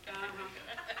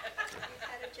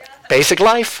 Basic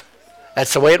life.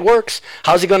 That's the way it works.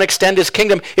 How's he going to extend his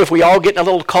kingdom if we all get in a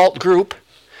little cult group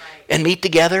and meet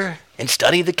together and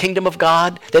study the kingdom of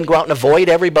God, then go out and avoid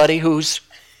everybody who's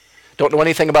don't know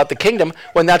anything about the kingdom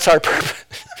when that's our purpose?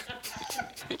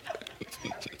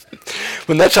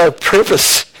 When that's our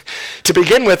purpose to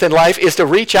begin with in life is to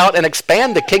reach out and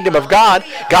expand the kingdom of God.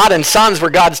 God and sons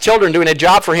were God's children doing a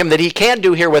job for him that he can't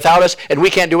do here without us, and we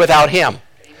can't do without him.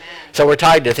 Amen. So we're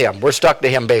tied to him. We're stuck to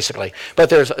him, basically. But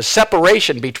there's a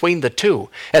separation between the two.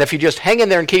 And if you just hang in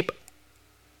there and keep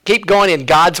going in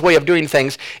God's way of doing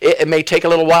things, it may take a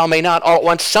little while, may not. All at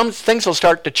once, some things will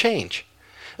start to change.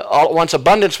 All at once,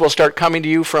 abundance will start coming to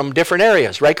you from different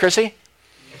areas. Right, Chrissy?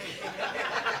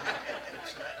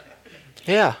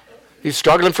 Yeah. He's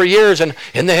struggling for years and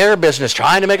in the hair business,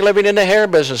 trying to make a living in the hair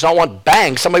business. I don't want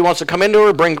bang. Somebody wants to come into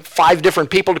her, bring 5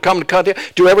 different people to come to cut,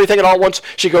 do everything at all once.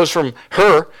 She goes from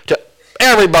her to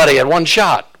everybody at one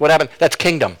shot. What happened? That's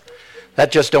kingdom.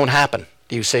 That just don't happen.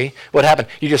 Do you see? What happened?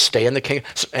 You just stay in the kingdom.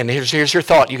 And here's your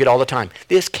thought you get all the time.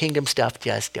 This kingdom stuff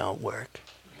just don't work.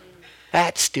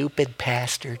 That stupid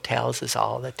pastor tells us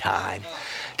all the time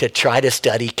to try to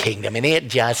study kingdom, and it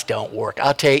just don't work.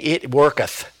 I'll tell you, it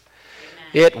worketh.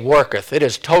 It worketh. It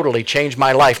has totally changed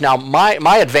my life. Now,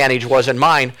 my advantage was, and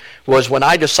mine, was when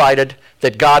I decided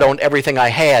that God owned everything I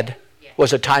had,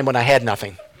 was a time when I had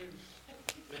nothing.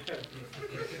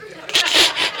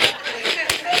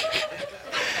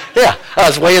 Yeah, I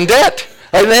was way in debt.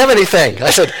 I didn't have anything. I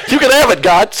said, you can have it,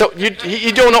 God. So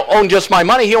you don't own just my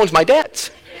money. He owns my debts.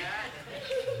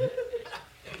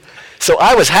 So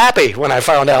I was happy when I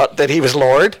found out that he was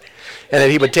Lord and that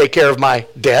he would take care of my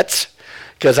debts,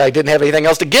 because I didn't have anything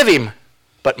else to give him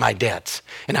but my debts.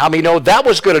 And how many know that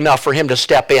was good enough for him to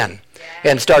step in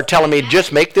and start telling me,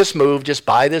 just make this move, just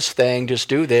buy this thing, just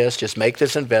do this, just make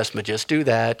this investment, just do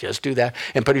that.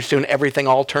 And pretty soon everything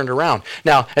all turned around.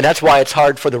 Now, and that's why it's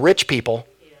hard for the rich people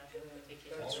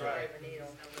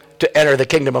to enter the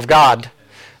kingdom of God,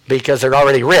 because they're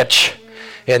already rich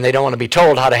and they don't want to be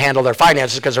told how to handle their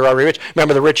finances because they're already rich.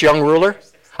 Remember the rich young ruler?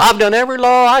 I've done every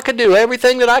law I could do,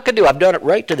 everything that I could do. I've done it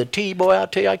right to the T, boy. I'll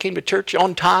tell you, I came to church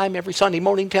on time every Sunday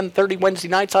morning, 10:30, Wednesday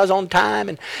nights I was on time,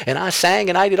 and I sang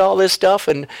and I did all this stuff,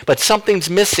 but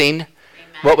something's missing. Amen.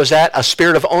 What was that? A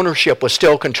spirit of ownership was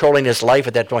still controlling his life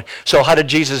at that point. So how did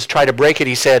Jesus try to break it?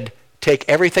 He said, take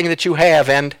everything that you have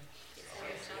and...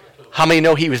 How many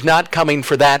know he was not coming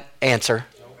for that answer?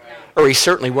 Or he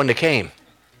certainly wouldn't have came.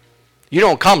 You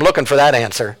don't come looking for that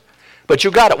answer. But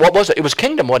you got it. What was it? It was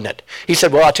kingdom, wasn't it? He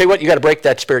said, well, I'll tell you what, you got to break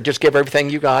that spirit. Just give everything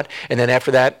you got. And then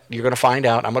after that, you're going to find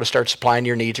out. I'm going to start supplying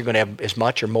your needs. You're going to have as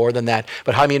much or more than that.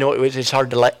 But how many know it's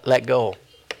hard to let go?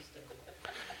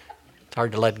 It's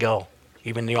hard to let go.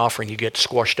 Even the offering, you get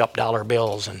squashed up dollar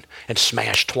bills and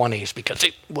smashed 20s because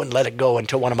it wouldn't let it go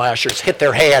until one of my ushers hit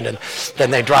their hand, and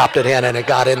then they dropped it in and it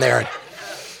got in there. And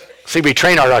see, we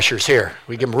train our ushers here.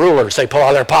 We give them rulers. They pull out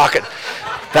of their pocket.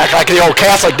 Back like in the old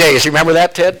Catholic days. You remember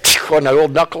that, Ted? On the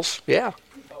old knuckles? Yeah.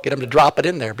 Get them to drop it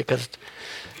in there because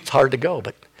it's hard to go.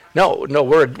 But no,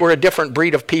 we're a different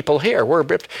breed of people here.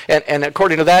 And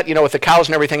according to that, with the cows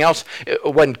and everything else,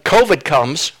 when COVID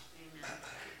comes,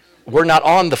 we're not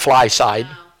on the fly side,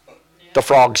 the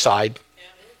frog side.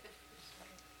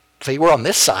 See, we're on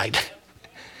this side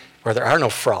where there are no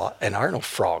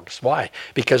frogs. Why?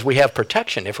 Because we have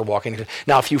protection if we're walking.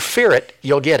 Now, if you fear it,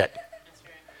 you'll get it.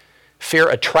 Fear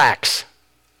attracts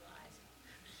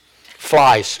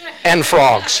flies and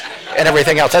frogs and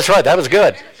everything else. That's right. That was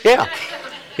good.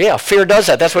 Yeah, fear does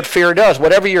that. That's what fear does.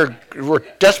 Whatever you're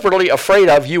desperately afraid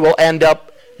of, you will end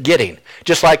up getting.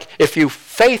 Just like if you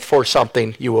faith for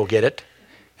something, you will get it.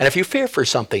 And if you fear for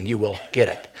something, you will get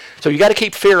it. So you got to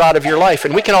keep fear out of your life.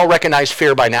 And we can all recognize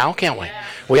fear by now, can't we?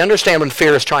 We understand when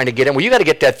fear is trying to get in. Well, you got to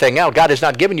get that thing out. God has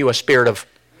not given you a spirit of,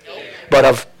 but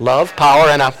of love, power,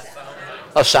 and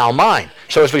a sound mind.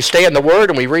 So as we stay in the Word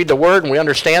and we read the Word and we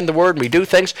understand the Word and we do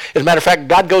things, as a matter of fact,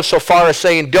 God goes so far as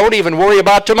saying, don't even worry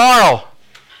about tomorrow.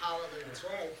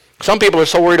 Some people are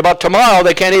so worried about tomorrow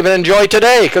they can't even enjoy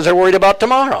today because they're worried about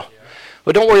tomorrow.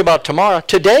 Well, don't worry about tomorrow.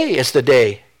 Today is the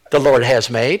day the Lord has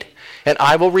made, and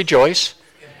I will rejoice.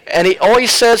 And he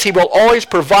always says he will always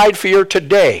provide for your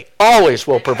today. Always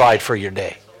will provide for your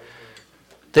day.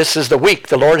 This is the week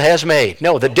the Lord has made.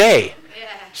 No, the day.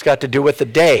 It's got to do with the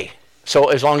day. So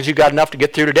as long as you got enough to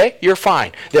get through today, you're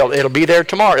fine. It'll be there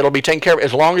tomorrow. It'll be taken care of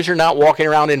as long as you're not walking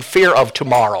around in fear of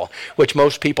tomorrow, which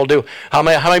most people do. How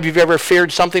many of you have ever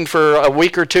feared something for a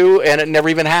week or two and it never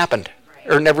even happened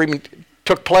or never even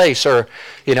took place and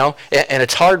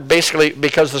it's hard basically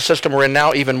because the system we're in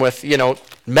now, even with,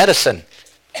 medicine.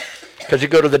 Because you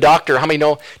go to the doctor, how many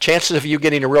know chances of you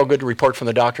getting a real good report from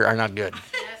the doctor are not good?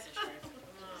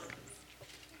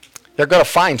 They're going to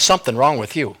find something wrong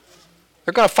with you.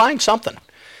 They're going to find something.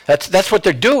 That's what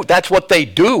they do. That's what they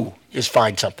do is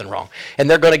find something wrong. And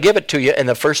they're going to give it to you, and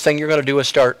the first thing you're going to do is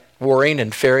start worrying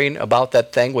and fearing about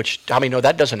that thing, which, how many know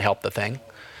that doesn't help the thing?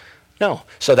 No.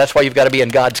 So that's why you've got to be in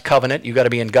God's covenant. You've got to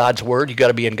be in God's Word. You've got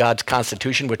to be in God's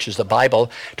Constitution, which is the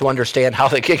Bible, to understand how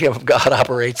the kingdom of God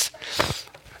operates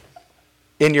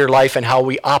in your life and how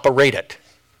we operate it.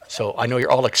 So I know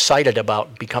you're all excited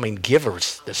about becoming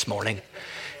givers this morning,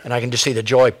 and I can just see the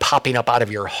joy popping up out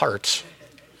of your hearts.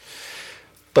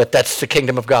 But that's the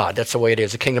kingdom of God. That's the way it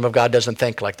is. The kingdom of God doesn't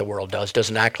think like the world does,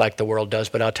 doesn't act like the world does,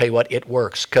 but I'll tell you what, it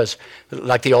works. Because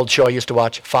like the old show I used to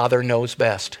watch, Father knows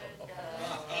best.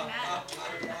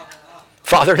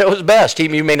 Father knows best.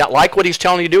 You may not like what he's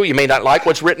telling you to do. You may not like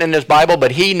what's written in his Bible,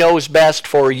 but he knows best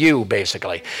for you,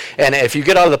 basically. And if you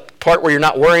get out of the part where you're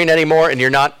not worrying anymore and you're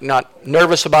not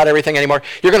nervous about everything anymore,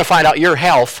 you're going to find out your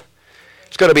health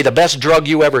is going to be the best drug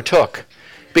you ever took.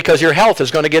 Because your health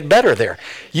is going to get better there.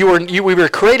 We were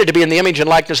created to be in the image and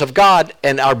likeness of God,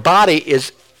 and our body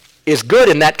is good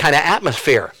in that kind of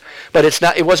atmosphere. But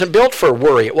it wasn't built for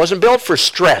worry. It wasn't built for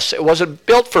stress. It wasn't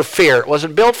built for fear. It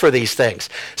wasn't built for these things.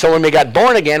 So when we got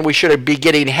born again, we should be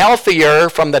getting healthier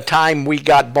from the time we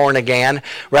got born again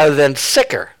rather than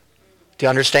sicker. Do you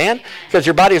understand? Because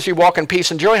your body, as you walk in peace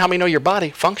and joy, how many know your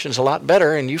body functions a lot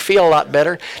better and you feel a lot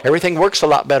better? Everything works a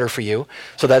lot better for you.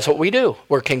 So that's what we do.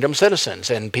 We're kingdom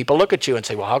citizens. And people look at you and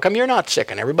say, well, how come you're not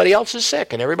sick and everybody else is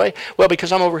sick? And everybody, well,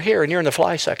 because I'm over here and you're in the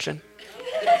fly section.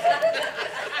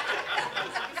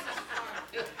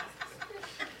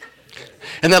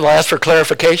 And then they'll ask for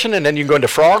clarification, and then you can go into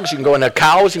frogs, you can go into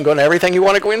cows, you can go into everything you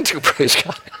want to go into, praise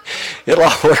God. It'll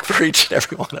all work for each and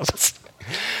every one of us.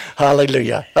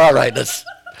 Hallelujah. All right, let's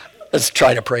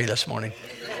try to pray this morning.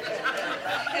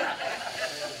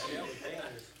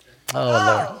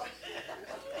 Oh,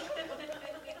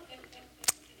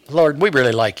 Lord. Lord, we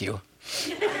really like you.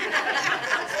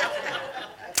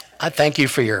 I thank you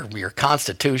for your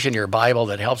Constitution, your Bible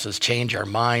that helps us change our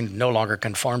mind, no longer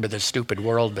conform to this stupid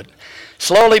world, but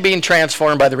slowly being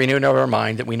transformed by the renewing of our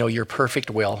mind that we know your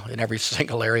perfect will in every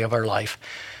single area of our life.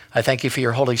 I thank you for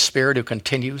your Holy Spirit who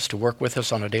continues to work with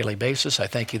us on a daily basis. I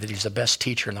thank you that he's the best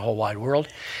teacher in the whole wide world.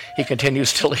 He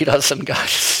continues to lead us and guide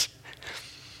us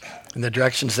in the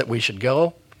directions that we should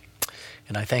go.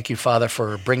 And I thank you, Father,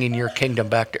 for bringing your kingdom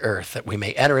back to earth, that we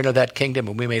may enter into that kingdom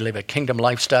and we may live a kingdom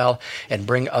lifestyle and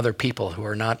bring other people who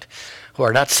are not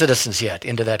citizens yet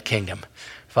into that kingdom.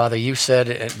 Father, you said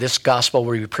this gospel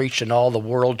will be preached in all the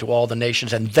world to all the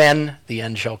nations, and then the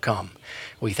end shall come.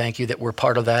 We thank you that we're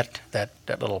part of that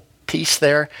little piece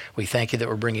there. We thank you that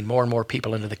we're bringing more and more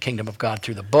people into the kingdom of God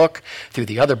through the book, through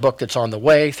the other book that's on the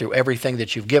way, through everything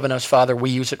that you've given us, Father.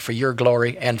 We use it for your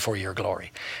glory and for your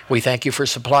glory. We thank you for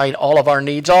supplying all of our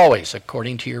needs always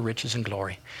according to your riches and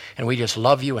glory. And we just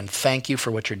love you and thank you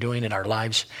for what you're doing in our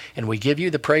lives. And we give you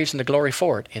the praise and the glory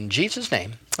for it. In Jesus'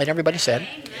 name. And everybody said,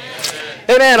 amen.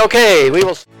 Amen. Okay, we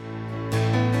will.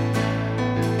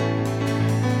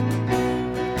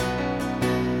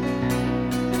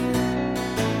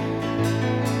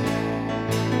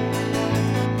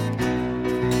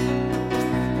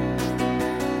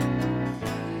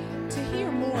 To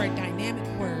hear more dynamic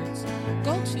words,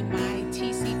 go to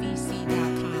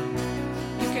mytcbc.com.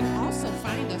 You can also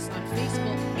find us on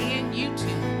Facebook and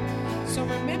YouTube. So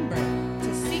remember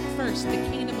to seek first the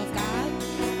kingdom of God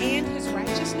and his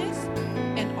righteousness,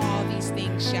 and all these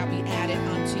things shall be added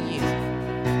unto you.